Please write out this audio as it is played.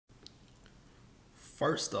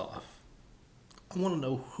First off, I want to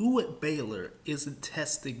know who at Baylor isn't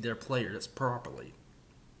testing their players properly.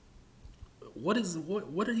 What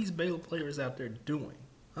are these Baylor players out there doing?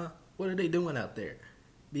 Huh? What are they doing out there?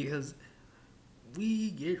 Because we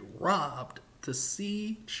get robbed to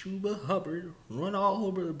see Chuba Hubbard run all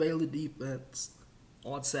over the Baylor defense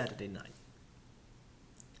on Saturday night.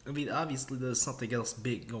 I mean, obviously there's something else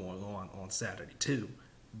big going on Saturday too,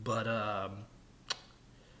 but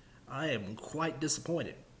I am quite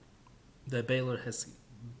disappointed that Baylor has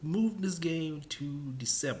moved this game to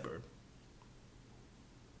December.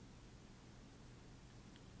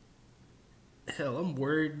 Hell, I'm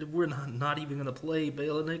worried that we're not even going to play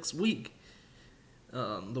Baylor next week.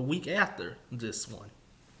 The week after this one.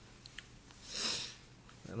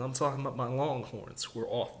 And I'm talking about my Longhorns who are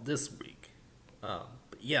off this week. But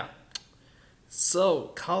yeah.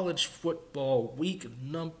 So, college football week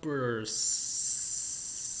number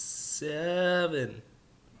 7.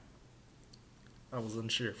 I was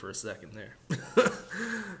unsure for a second there.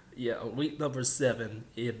 Yeah, week number 7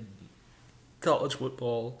 in college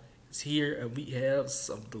football is here, and we have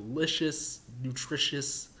some delicious,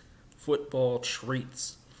 nutritious football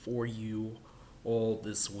treats for you all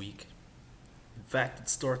this week. In fact, it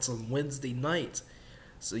starts on Wednesday night.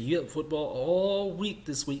 So you have football all week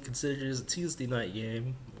this week, considered as a Tuesday night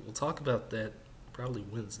game. We'll talk about that probably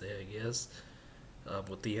Wednesday, I guess,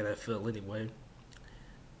 with the NFL anyway.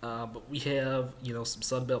 But we have, some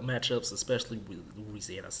Sun Belt matchups, especially with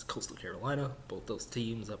Louisiana and Coastal Carolina. Both those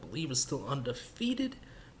teams, I believe, are still undefeated.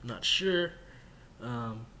 I'm not sure.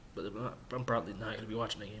 But I'm probably not going to be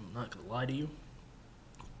watching the game. I'm not going to lie to you.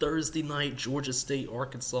 Thursday night, Georgia State,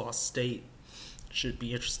 Arkansas State. Should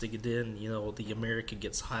be interesting. And then, the American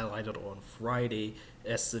gets highlighted on Friday.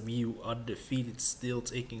 SMU undefeated, still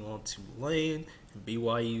taking on Tulane. And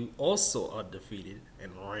BYU also undefeated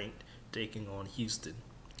and ranked, taking on Houston.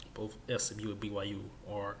 Both SMU and BYU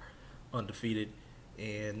are undefeated.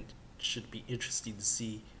 And should be interesting to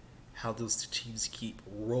see how those two teams keep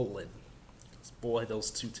rolling. Because, boy,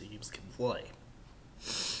 those two teams can play.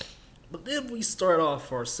 But then we start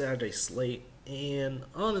off our Saturday slate. And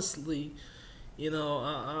honestly, I'm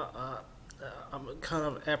kind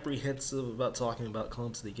of apprehensive about talking about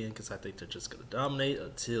Clemson again because I think they're just going to dominate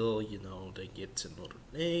until, they get to Notre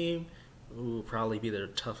Dame, who will probably be their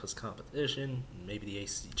toughest competition. Maybe the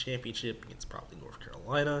ACC Championship against probably North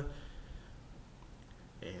Carolina.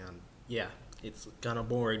 And, yeah, it's kind of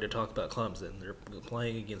boring to talk about Clemson. They're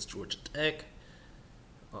playing against Georgia Tech.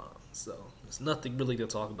 So there's nothing really to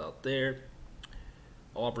talk about there.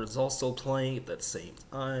 Auburn's also playing at that same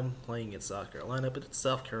time, playing in South Carolina, but it's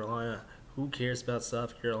South Carolina. Who cares about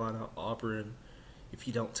South Carolina? Auburn, if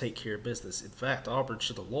you don't take care of business. In fact, Auburn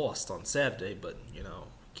should have lost on Saturday, but,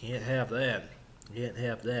 can't have that. Can't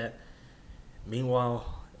have that.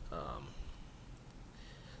 Meanwhile,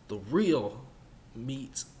 the real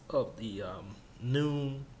meat of the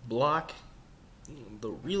noon block,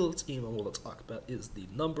 the real team I want to talk about is the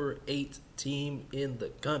number 8 team in the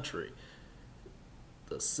country.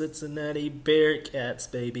 The Cincinnati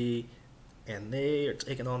Bearcats, baby. And they are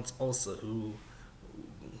taking on Tulsa, who,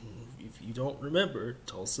 if you don't remember,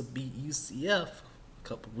 Tulsa beat UCF a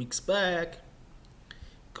couple weeks back.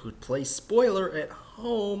 Could play spoiler at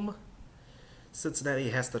home. Cincinnati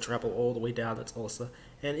has to travel all the way down to Tulsa.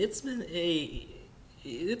 And it's been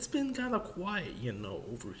kind of quiet,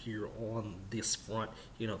 over here on this front,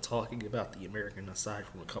 talking about the American aside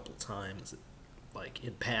from a couple times, like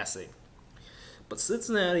in passing. But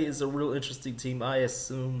Cincinnati is a real interesting team. I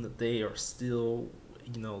assume that they are still,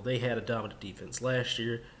 they had a dominant defense last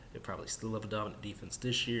year. They probably still have a dominant defense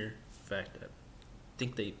this year. In fact, I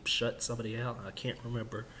think they shut somebody out. I can't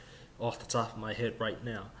remember off the top of my head right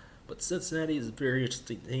now. But Cincinnati is a very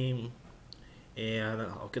interesting team, and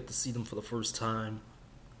I'll get to see them for the first time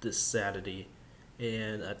this Saturday.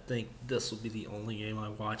 And I think this will be the only game I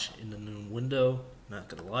watch in the noon window. Not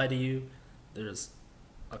going to lie to you. There's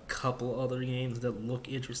a couple other games that look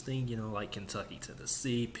interesting, like Kentucky,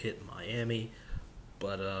 Tennessee, Pitt, Miami.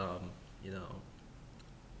 But,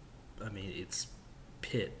 it's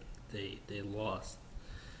Pitt. They lost.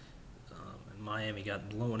 And Miami got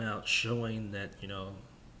blown out, showing that,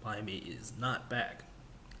 Miami is not back.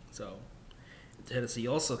 So, Tennessee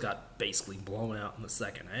also got basically blown out in the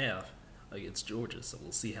second half against Georgia. So,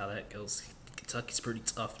 we'll see how that goes. Kentucky's pretty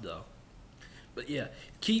tough, though. But yeah,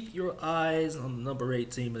 keep your eyes on the number 8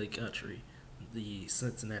 team of the country, the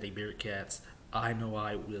Cincinnati Bearcats. I know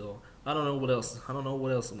I will. I don't know what else I'm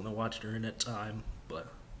going to watch during that time, but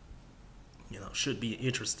should be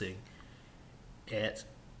interesting at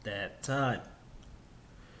that time.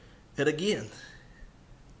 And again,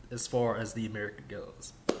 as far as the America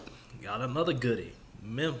goes. Got another goodie.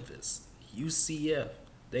 Memphis, UCF.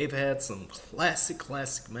 They've had some classic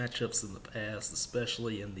matchups in the past,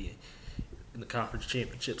 especially in the conference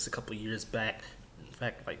championships a couple years back. In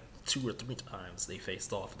fact, like 2 or 3 times they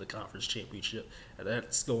faced off in the conference championship, and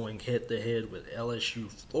that's going head to head with LSU,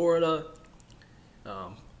 Florida.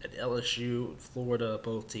 At LSU, Florida,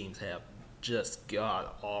 both teams have just god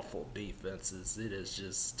awful defenses. It is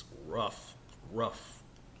just rough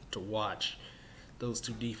to watch those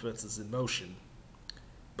two defenses in motion.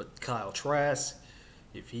 But Kyle Trask,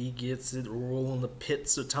 if he gets it rolling the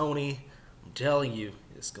pits of Tony, I'm telling you,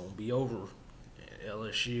 it's gonna be over.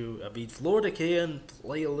 LSU, I mean, Florida can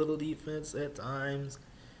play a little defense at times,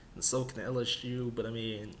 and so can LSU. But I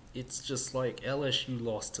mean, it's just like LSU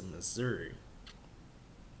lost to Missouri.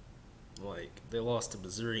 Like, they lost to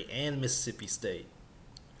Missouri and Mississippi State.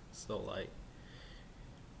 So, like,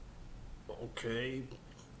 okay.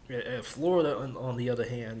 Florida, on the other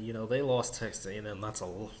hand, you know, they lost Texas A&M.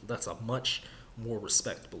 That's a much more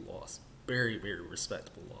respectable loss. Very, very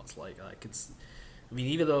respectable loss. Like, I mean,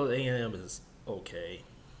 even though A&M is okay,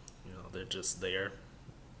 you know, they're just there.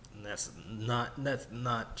 And that's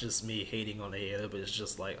not just me hating on A&M, but it's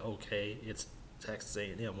just like, okay, it's Texas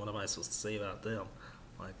A&M. What am I supposed to say about them?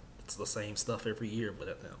 Like, it's the same stuff every year, but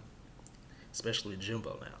at them, especially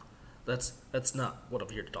Jimbo now. That's not what I'm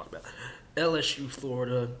here to talk about. LSU,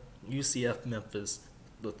 Florida, UCF, Memphis,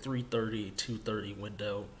 the 3:30, 2:30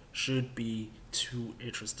 window should be 2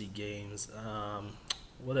 interesting games.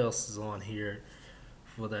 What else is on here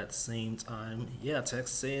for that same time? Yeah,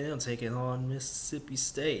 Texas A&M taking on Mississippi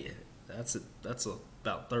State. That's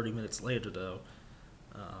about 30 minutes later though.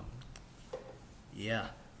 Yeah.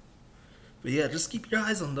 But yeah, just keep your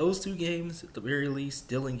eyes on those 2 games at the very least.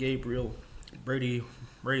 Dylan Gabriel, Brady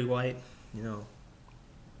White, you know,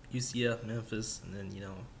 UCF, Memphis, and then, you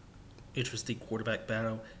know, interesting quarterback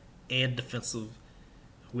battle and defensive.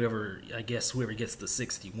 Whoever gets the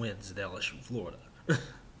 60 wins at LSU, Florida,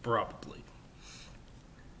 probably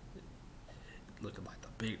looking like the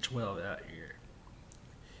Big 12 out here.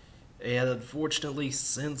 And unfortunately,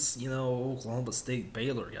 since, you know, Oklahoma State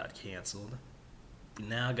Baylor got canceled, we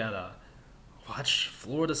now gotta watch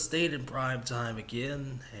Florida State in prime time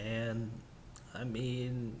again. And I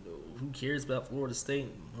mean, who cares about Florida State,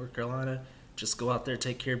 North Carolina? Just go out there,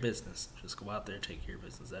 take care of business.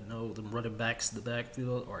 I know the running backs in the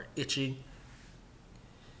backfield are itching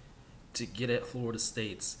to get at Florida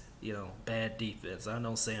State's, you know, bad defense. I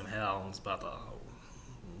know Sam Howell's about to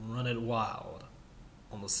run it wild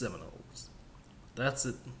on the Seminoles. That's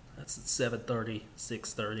at 7:30,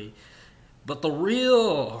 6:30. But the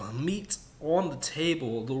real meat on the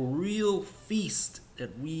table, the real feast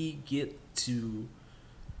that we get to,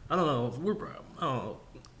 I don't know,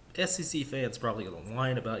 SEC fans probably going to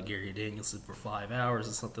whine about Gary Danielson for 5 hours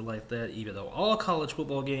or something like that, even though all college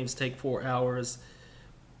football games take 4 hours.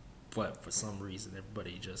 But for some reason,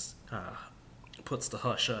 everybody just kind of puts the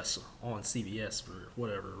hush-hush on CBS for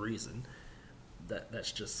whatever reason.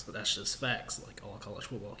 That's just facts. Like, all college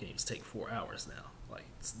football games take 4 hours now. Like,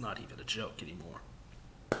 it's not even a joke anymore.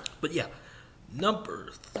 But yeah,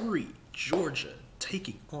 number 3, Georgia,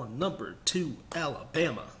 taking on number 2,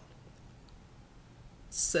 Alabama.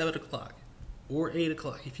 7 o'clock or 8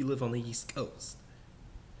 o'clock if you live on the East Coast.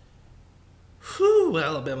 Whew,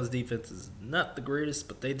 Alabama's defense is not the greatest,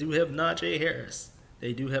 but they do have Najee Harris.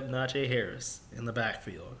 In the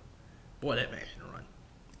backfield. Boy, that man can run.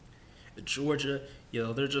 Georgia, you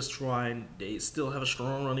know, they're just trying. They still have a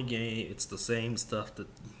strong running game. It's the same stuff that,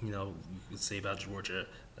 you know, you can say about Georgia.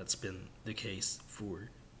 That's been the case for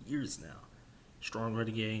years now. Strong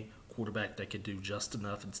running game, quarterback that can do just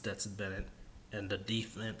enough in Stetson Bennett, and the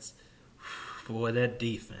defense. Boy, that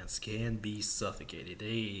defense can be suffocated.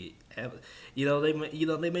 They have,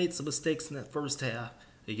 they made some mistakes in that first half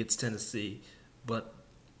against Tennessee, but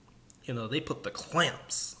you know, they put the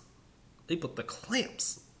clamps.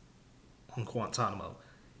 On Guantanamo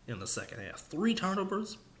in the second half. 3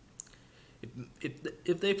 turnovers.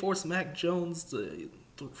 If they force Mac Jones to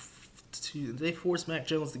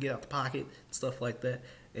get out the pocket and stuff like that,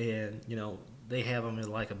 and you know, they have him in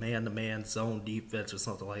like a man-to-man zone defense or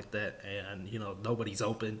something like that, and you know, nobody's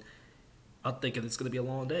open, I'm thinking it's going to be a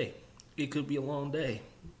long day. It could be a long day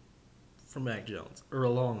for Mac Jones, or a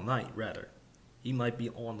long night rather. He might be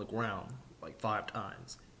on the ground like 5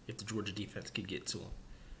 times if the Georgia defense could get to him.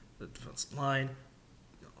 The defensive line,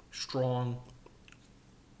 you know, strong,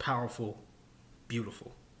 powerful,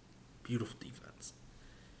 beautiful defense.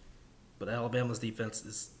 But Alabama's defense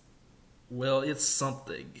is, well, it's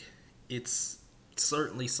something. It's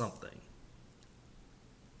certainly something.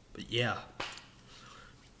 But yeah,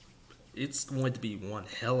 It's going to be one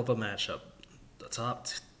hell of a matchup. The top,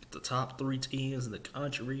 the top three teams in the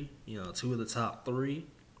country. Two of the top three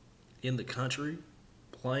in the country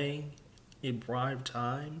playing in prime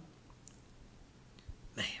time.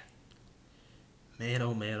 Man, man,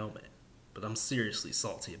 oh man, oh man. But I'm seriously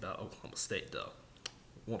salty about Oklahoma State, though.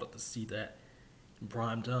 Wanted to see that in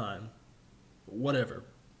prime time. But whatever.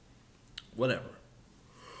 Whatever.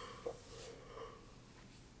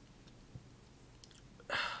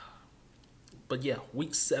 But yeah,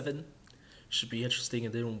 week 7 should be interesting.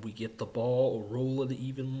 And then when we get the ball rolling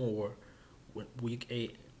even more, when week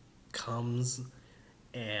 8 comes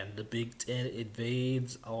and the Big Ten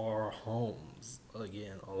invades our homes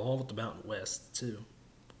again, along with the Mountain West, too.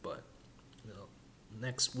 But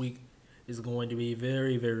next week is going to be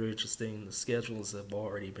very, very interesting. The schedules have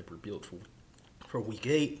already been revealed for week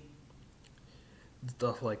 8,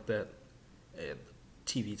 stuff like that, and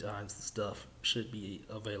TV times and stuff should be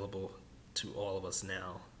available to all of us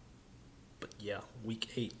now. But yeah, week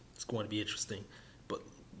 8 is going to be interesting. But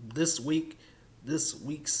this week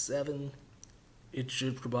 7, it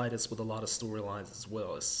should provide us with a lot of storylines as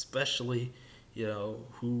well, especially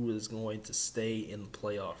who is going to stay in the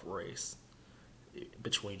playoff race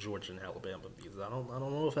between Georgia and Alabama, because I don't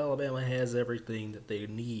know if Alabama has everything that they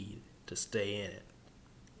need to stay in it.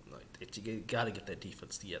 Like, you got to get that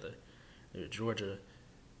defense together. If Georgia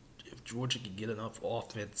can get enough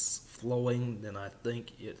offense flowing, then I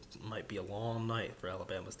think it might be a long night for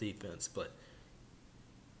Alabama's defense. But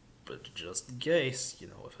just in case,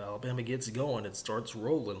 if Alabama gets going and starts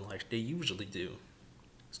rolling like they usually do,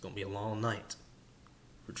 it's going to be a long night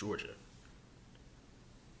for Georgia.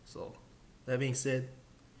 So, that being said,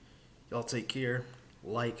 y'all take care.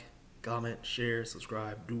 Like, comment, share,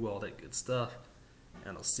 subscribe, do all that good stuff.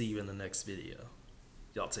 And I'll see you in the next video.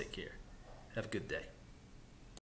 Y'all take care. Have a good day.